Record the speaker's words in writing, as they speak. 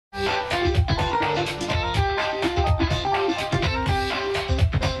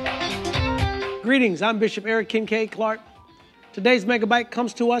Greetings, I'm Bishop Eric Kincaid Clark. Today's Megabyte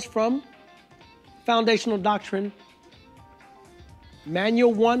comes to us from Foundational Doctrine,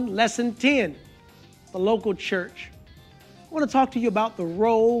 Manual 1, Lesson 10, the local church. I want to talk to you about the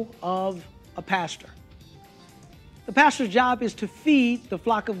role of a pastor. The pastor's job is to feed the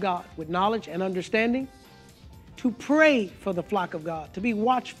flock of God with knowledge and understanding, to pray for the flock of God, to be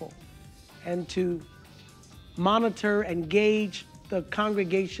watchful, and to monitor and gauge the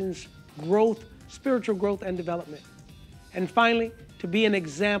congregation's growth, spiritual growth and development. And finally, to be an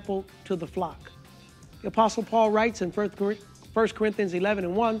example to the flock. The Apostle Paul writes in 1 Corinthians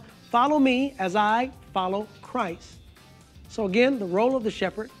 11:1, "Follow me as I follow Christ." So again, the role of the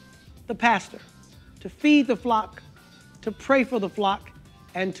shepherd, the pastor, to feed the flock, to pray for the flock,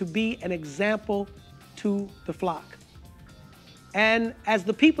 and to be an example to the flock. And as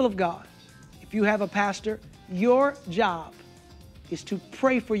the people of God, if you have a pastor, your job is to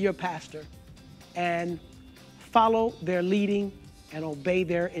pray for your pastor and follow their leading and obey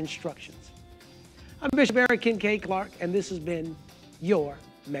their instructions. I'm Bishop Eric Kincaid Clark, and this has been your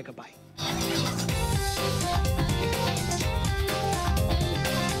Megabyte.